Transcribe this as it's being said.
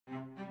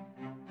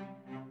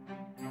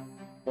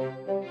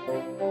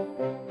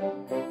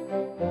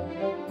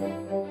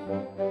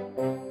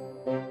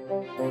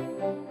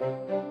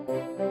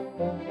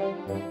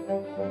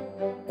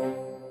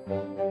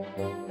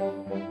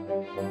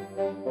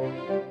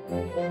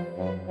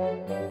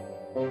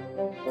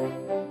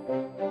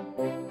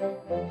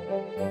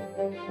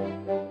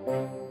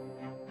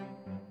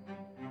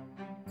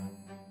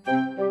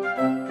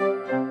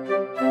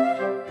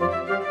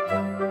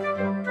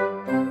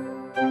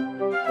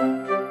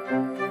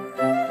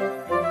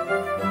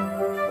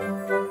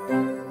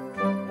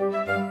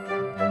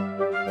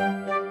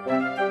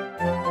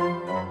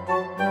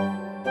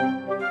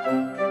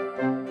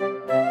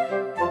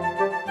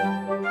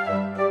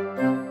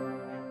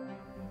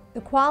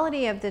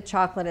quality of the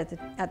chocolate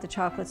at the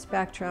chocolate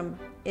spectrum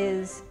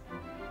is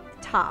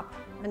top.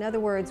 In other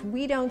words,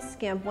 we don't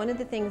skimp. One of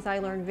the things I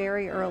learned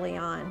very early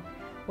on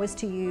was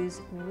to use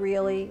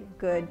really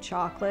good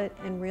chocolate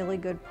and really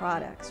good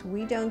products.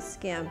 We don't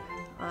skimp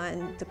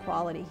on the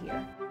quality here.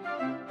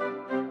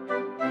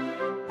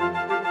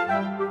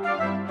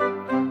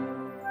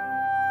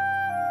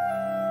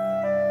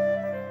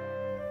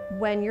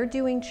 When you're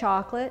doing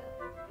chocolate,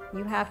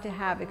 you have to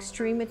have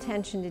extreme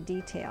attention to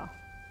detail.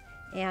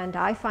 And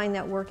I find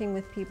that working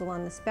with people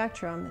on the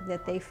spectrum,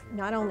 that they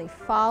not only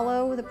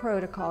follow the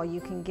protocol, you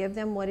can give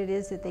them what it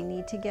is that they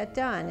need to get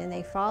done, and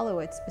they follow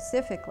it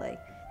specifically.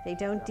 They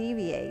don't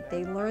deviate.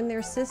 They learn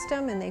their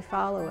system and they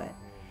follow it.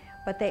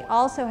 But they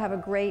also have a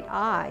great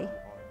eye,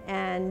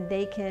 and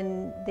they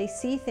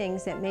see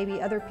things that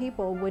maybe other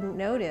people wouldn't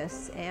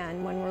notice.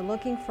 And when we're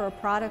looking for a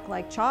product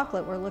like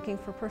chocolate, we're looking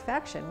for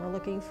perfection. We're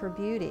looking for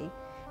beauty.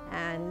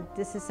 And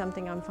this is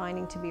something I'm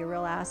finding to be a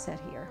real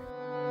asset here.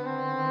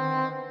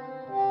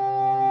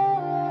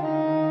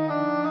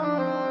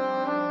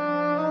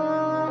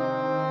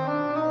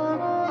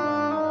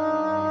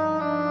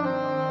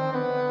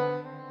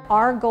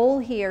 Our goal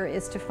here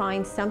is to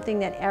find something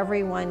that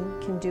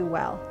everyone can do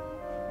well.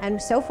 And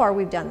so far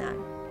we've done that.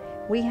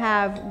 We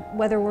have,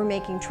 whether we're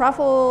making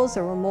truffles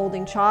or we're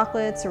molding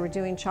chocolates or we're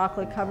doing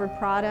chocolate covered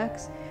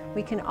products,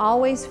 we can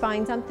always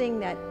find something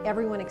that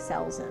everyone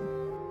excels in.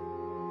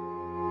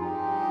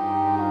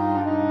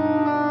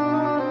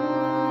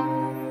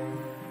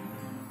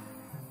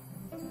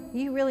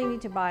 You really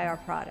need to buy our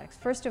products.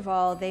 First of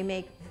all, they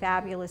make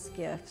fabulous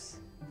gifts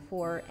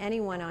for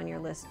anyone on your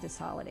list this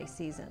holiday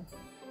season.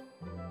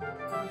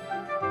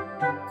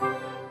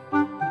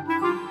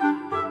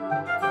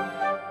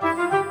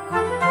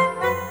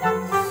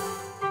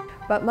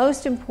 But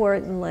most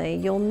importantly,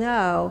 you'll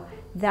know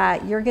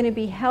that you're going to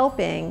be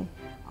helping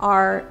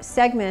our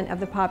segment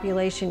of the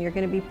population. You're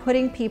going to be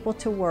putting people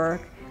to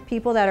work,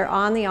 people that are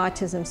on the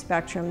autism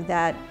spectrum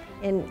that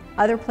in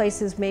other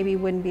places maybe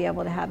wouldn't be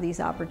able to have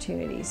these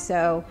opportunities.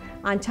 So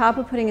on top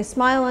of putting a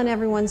smile on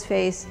everyone's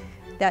face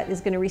that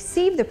is going to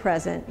receive the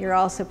present, you're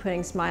also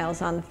putting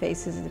smiles on the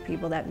faces of the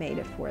people that made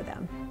it for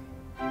them.